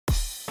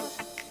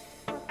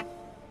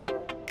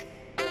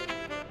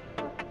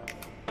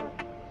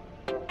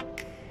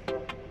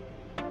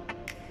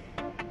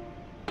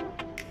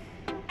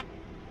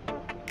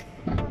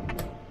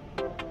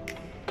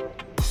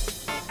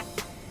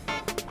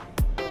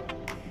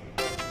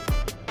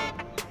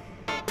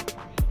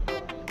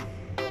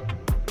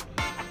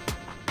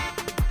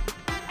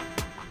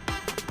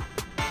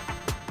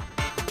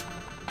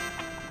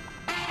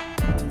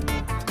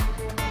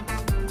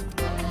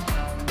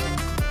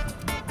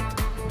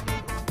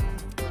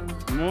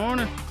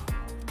Morning.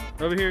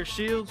 Over here at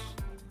Shields,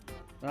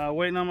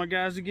 waiting on my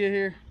guys to get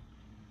here.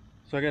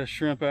 So I got a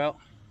shrimp out,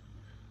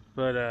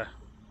 but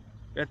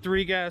got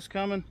 3 guys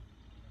coming.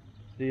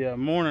 The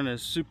morning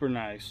is super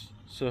nice,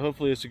 so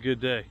hopefully it's a good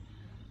day.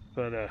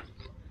 But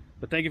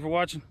thank you for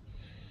watching.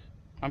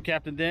 I'm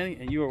Captain Danny,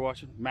 and you are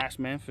watching Masked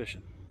Man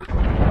Fishing.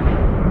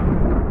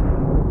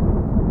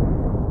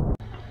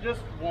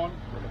 Just one.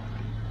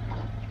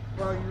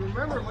 Well, you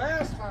remember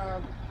last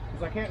time,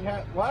 because I can't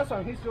have, last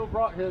time he still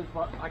brought his,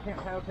 but I can't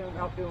have him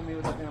outdoing me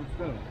with a damn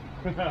spoon.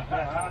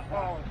 I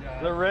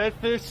apologize. The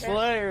redfish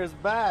slayer is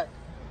back.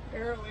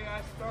 Apparently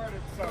I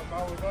started something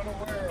I was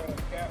unaware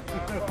of, Captain.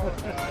 I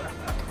apologize.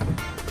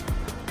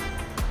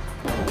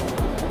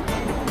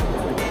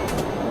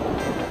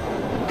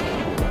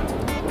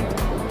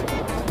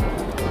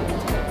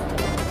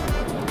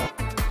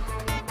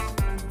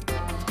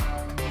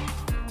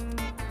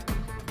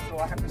 So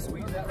I have to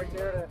squeeze that right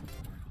there to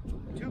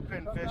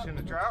 2-pin fish in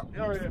the trout.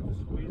 You already have to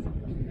squeeze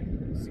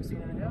it.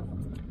 16 and a half.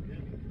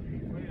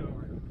 Way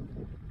over.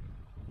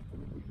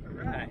 All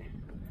right.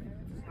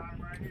 Slide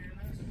right here in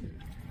this.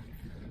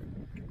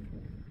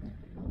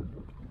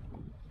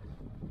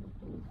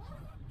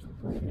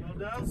 Well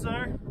done,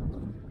 sir.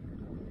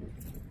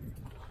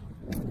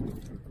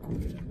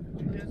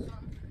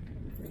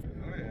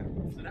 Oh yeah.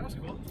 So that was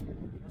cool.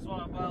 That's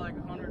why I buy like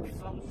 100 and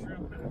something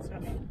shrimp at a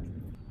time.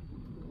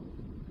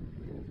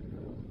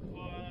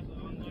 Well, that's the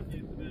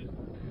unluckiest fish.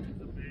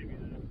 It's a baby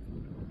though.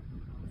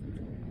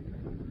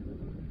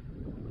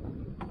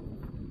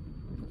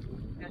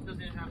 That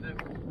doesn't even have the.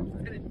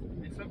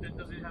 It's something that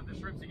doesn't even have the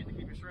shrimp, so you get to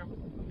keep your shrimp.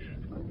 Yeah.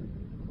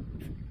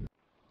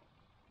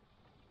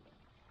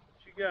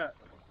 What you got?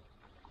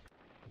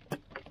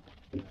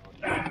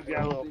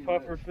 Got a little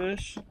puffer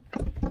fish.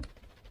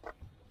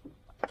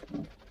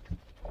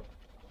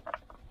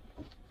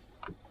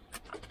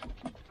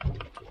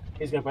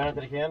 He's gonna bite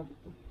into the can.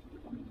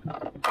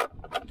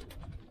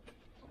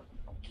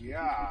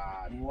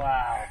 God.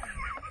 Wow.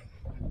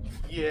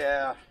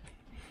 Yeah.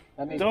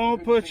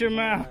 Don't put your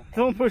mouth.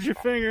 Don't put your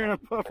finger in a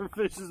puffer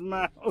fish's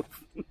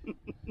mouth.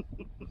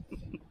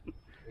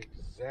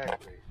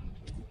 Exactly.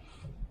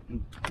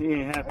 He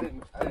ain't happy.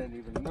 I didn't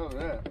even know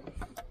that.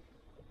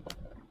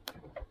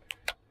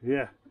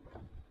 Yeah.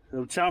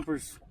 Them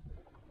chompers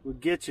will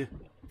get you.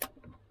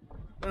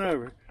 Run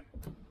over.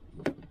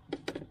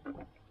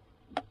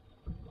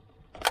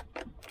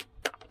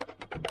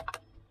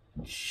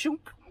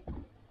 Shoot.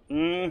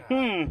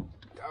 Mm-hmm.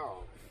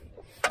 Dog.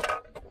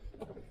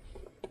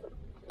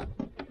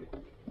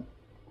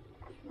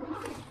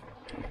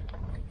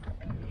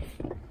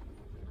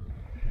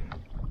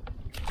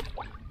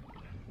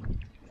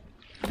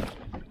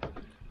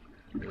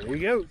 There you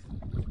go. You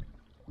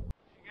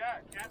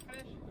got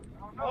catfish?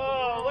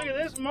 Oh, look at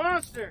this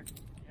monster.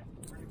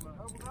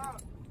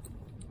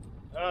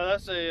 Oh,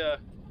 that's a,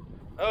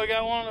 oh, we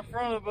got one on the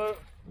front of the boat.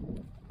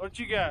 What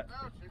you got?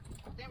 Oh,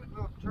 damn it,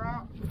 little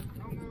trout. I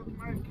don't know if it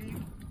might keep.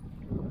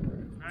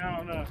 I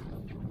don't know.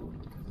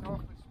 It's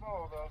awfully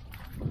small, though.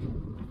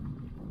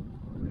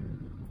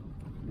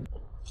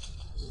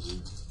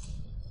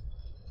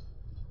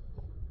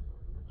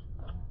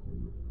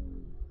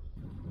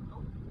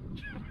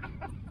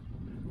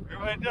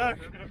 Everybody duck.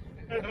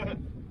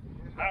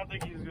 I don't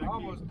think he was going to I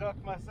almost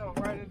ducked myself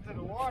right into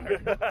the water.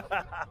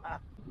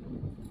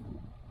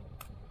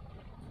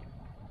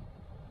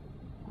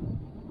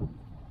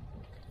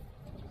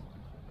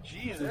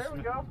 Jesus. There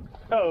we go.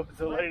 Oh, it's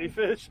a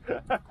ladyfish.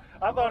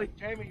 I thought he...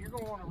 Jamie, you're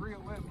going to want to reel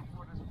in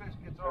before this fish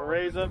gets all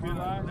Raise up your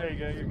line. There you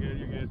go. You're good.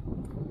 You're good.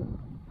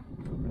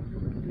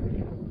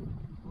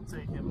 We'll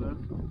take him though.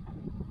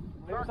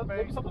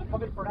 Maybe something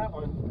coming for that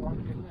one.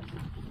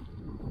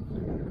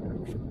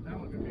 That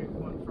one could be a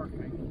fun shark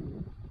bait.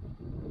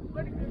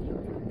 Ladyfish.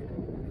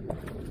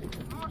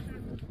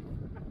 Caution.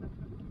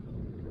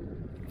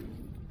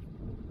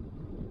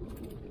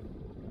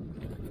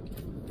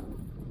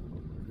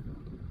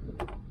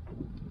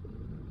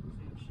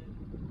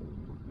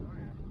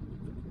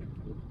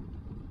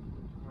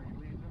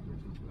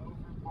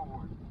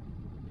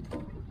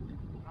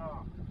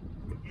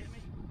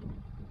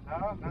 No,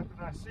 not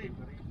that I see,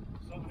 but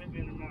Something hit me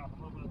in the mouth.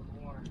 A little bit of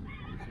water.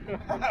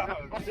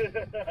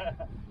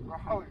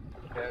 Probably.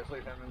 Yeah, it's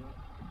like having.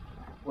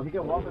 Will he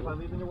get walled if I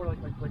leave him there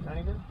like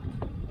Tiny did?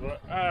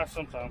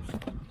 Sometimes.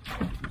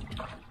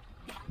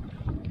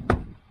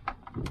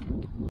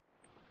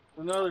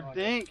 Another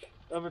dink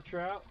of a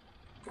trout,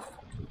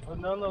 but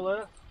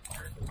nonetheless.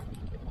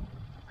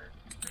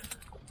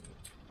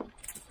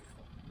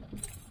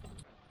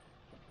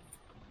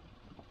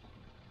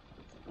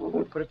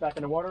 Put it back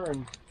in the water,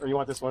 or you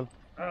want this one?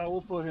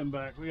 We'll put him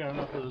back. We got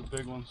enough of those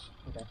big ones.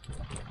 Okay.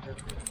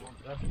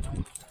 That's nice.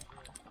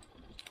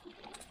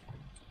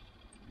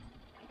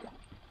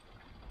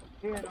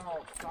 Getting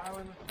all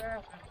silent and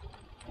fast.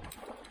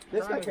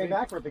 This guy came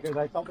back for it because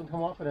I felt him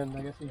come off it, and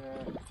I guess he.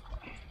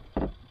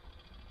 I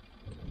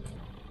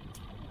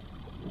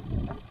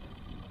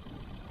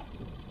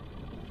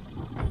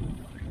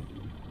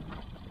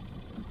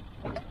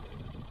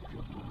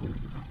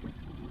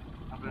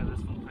bet this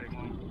will take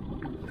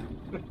long.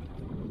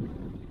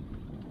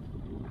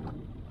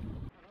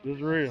 This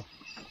is real.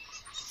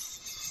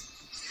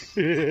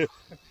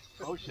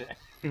 Oh shit.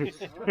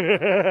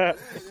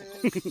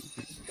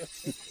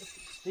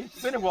 He's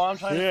spinning while I'm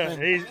trying to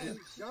spin. He's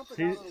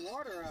jumping out of the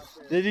water out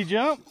there. Did he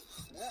jump?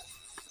 Yeah.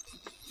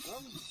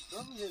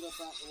 Something hit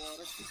up out the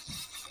water.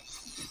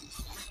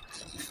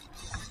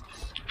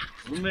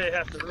 We may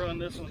have to run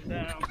this one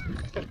down.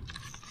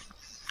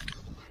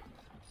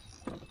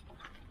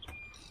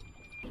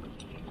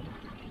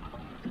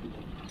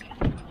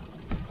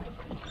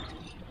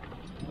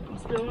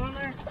 Still on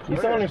there?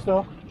 He's on there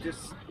still.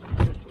 Just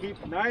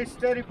keep nice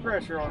steady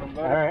pressure on him,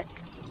 buddy. All right.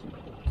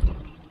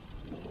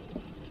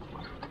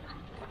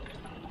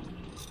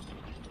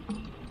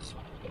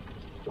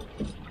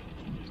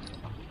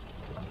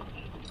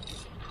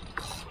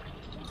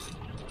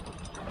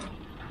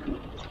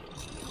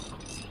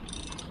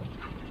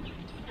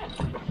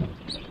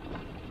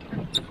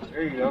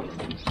 There you go.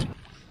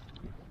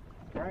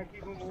 Try and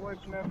keep him away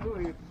from that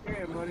buoy if you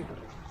can, buddy.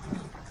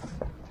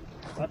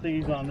 I think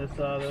he's on this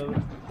side of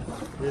it.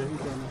 Yeah,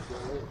 he's on this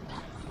side.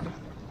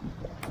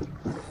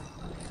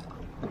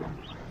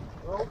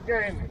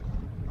 Okay,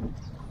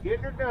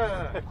 getting her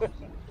done.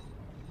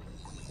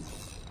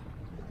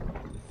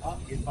 Oh,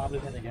 he's probably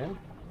hit again.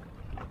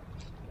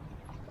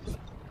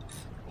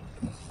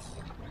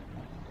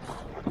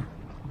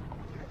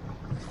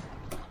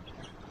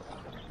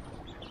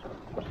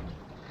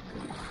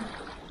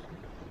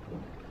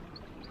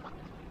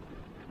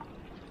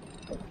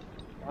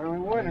 Are we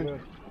winning?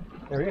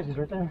 There he is, he's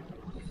right there.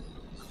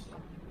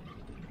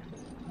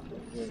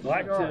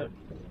 Blacktip.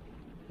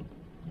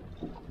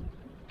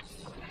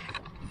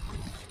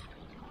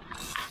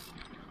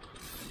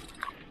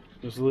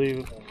 Just leave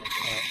it.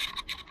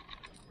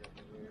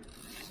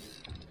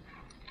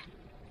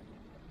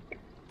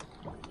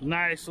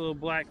 Nice little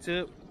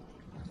blacktip.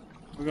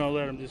 We're gonna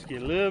let him just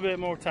get a little bit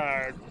more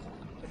tired.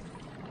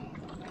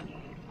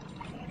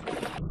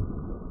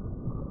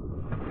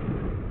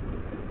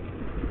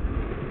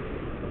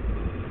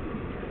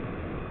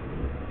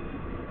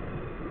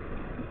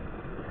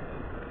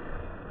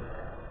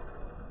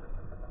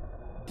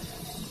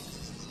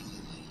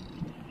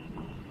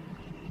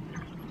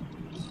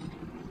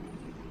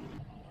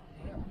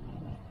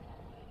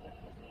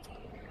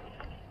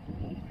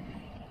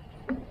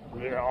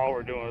 Yeah, all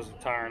we're doing is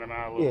tiring him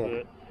out a little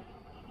bit.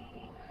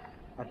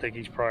 I think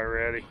he's probably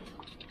ready.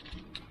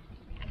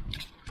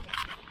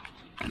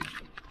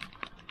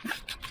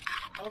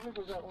 How big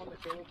was that one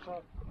that came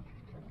across?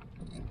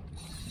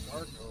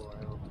 Mark? Oh,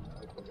 I don't know. I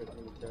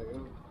couldn't tell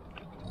you.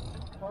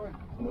 Probably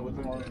a little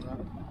bit more than that.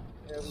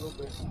 Yeah, a little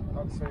bit.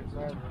 About the same size,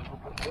 or a little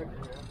bit bigger,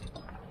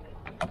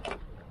 yeah.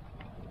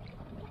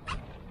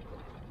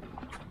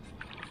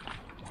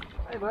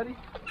 Hey, buddy.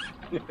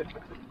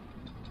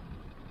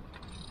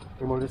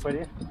 You more this way, do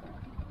you?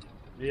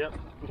 Yep.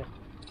 Okay.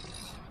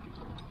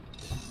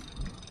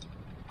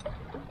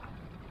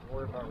 Don't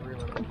worry about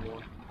reeling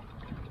anymore.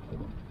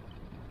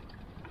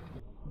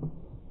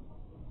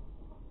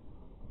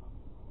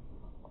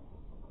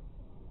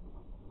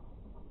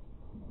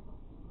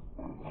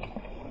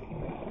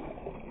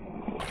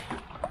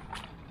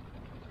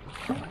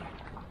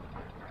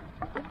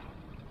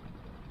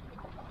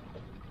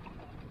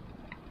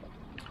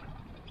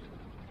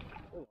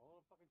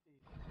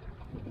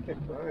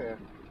 Oh yeah.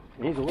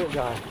 He's a little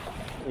guy.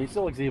 He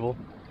still looks evil.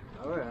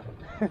 Oh yeah.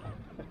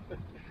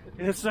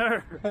 Yes,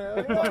 sir.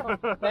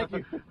 Thank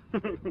you.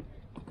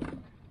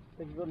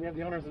 Thank you for letting me have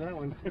the honors of that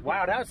one.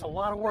 Wow, that's a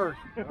lot of work.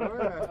 Oh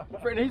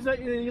yeah. And he's like,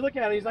 you look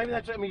at him, he's not even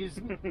that, I mean,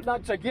 he's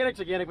not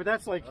gigantic, but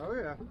that's like. Oh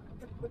yeah.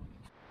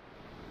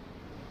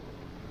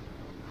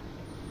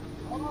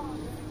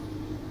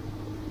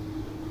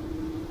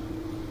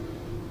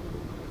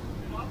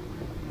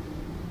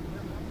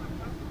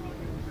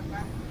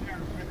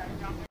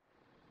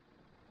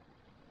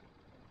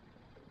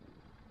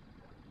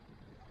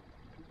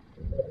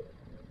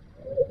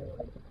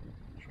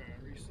 Try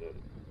and reset it.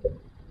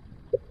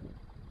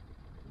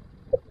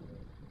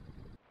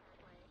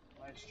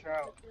 Nice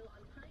trout.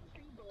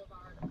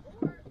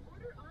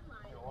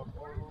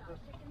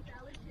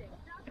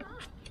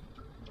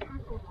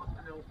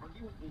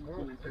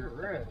 They're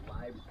red.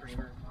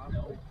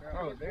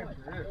 Oh, they're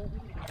red.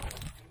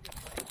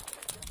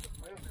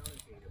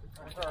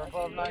 That's our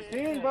above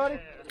 19, buddy.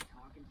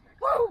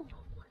 Woo!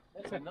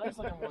 That's a nice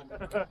looking one.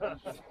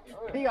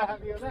 He got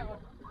happy with that one.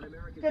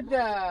 Good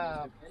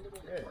job.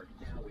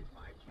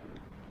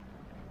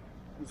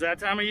 It's that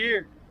time of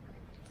year.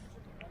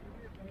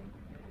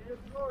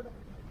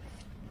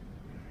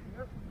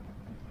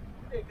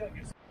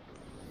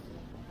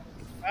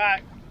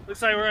 Alright,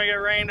 looks like we're gonna get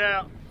rained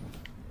out.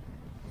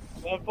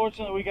 But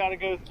unfortunately, we gotta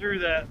go through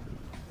that.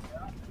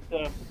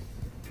 So,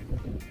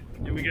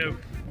 here we go.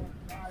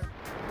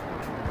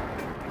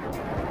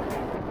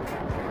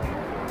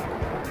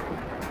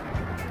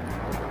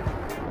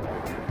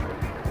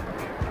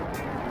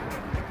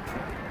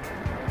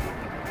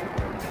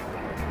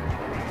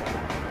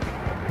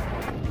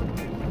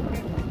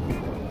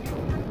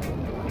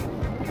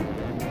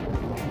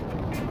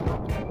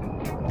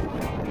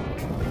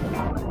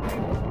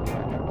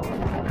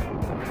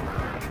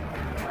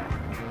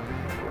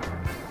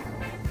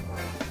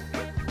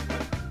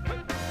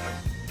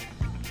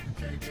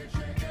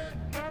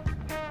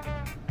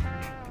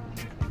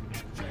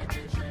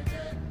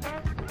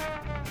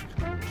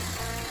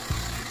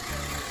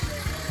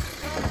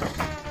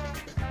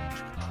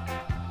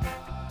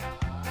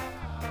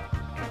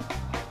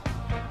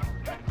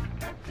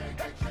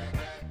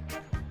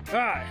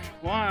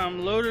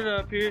 I'm loaded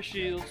up here,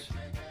 Shields.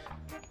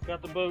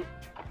 Got the boat.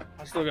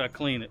 I still gotta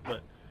clean it,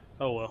 but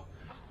oh well.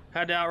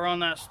 Had to outrun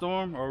that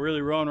storm, or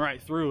really run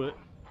right through it.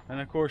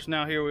 And of course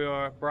now here we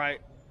are,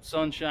 bright,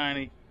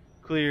 sunshiny,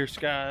 clear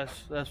skies.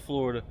 That's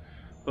Florida.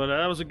 But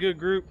that was a good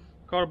group.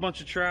 Caught a bunch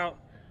of trout.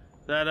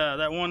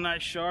 That one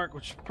nice shark,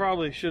 which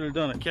probably should have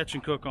done a catch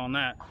and cook on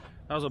that.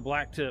 That was a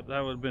blacktip. That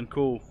would have been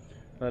cool.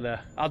 But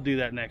I'll do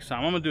that next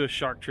time. I'm gonna do a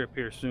shark trip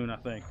here soon, I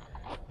think.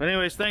 But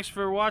anyways, thanks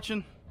for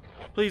watching.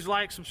 Please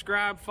like,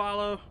 subscribe,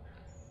 follow.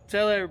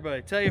 Tell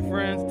everybody. Tell your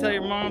friends. Tell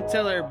your mom.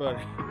 Tell everybody.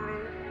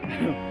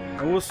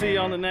 And we'll see you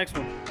on the next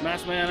one.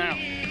 Masked Man out.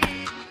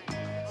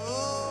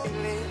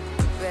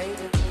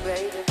 Baby,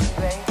 baby.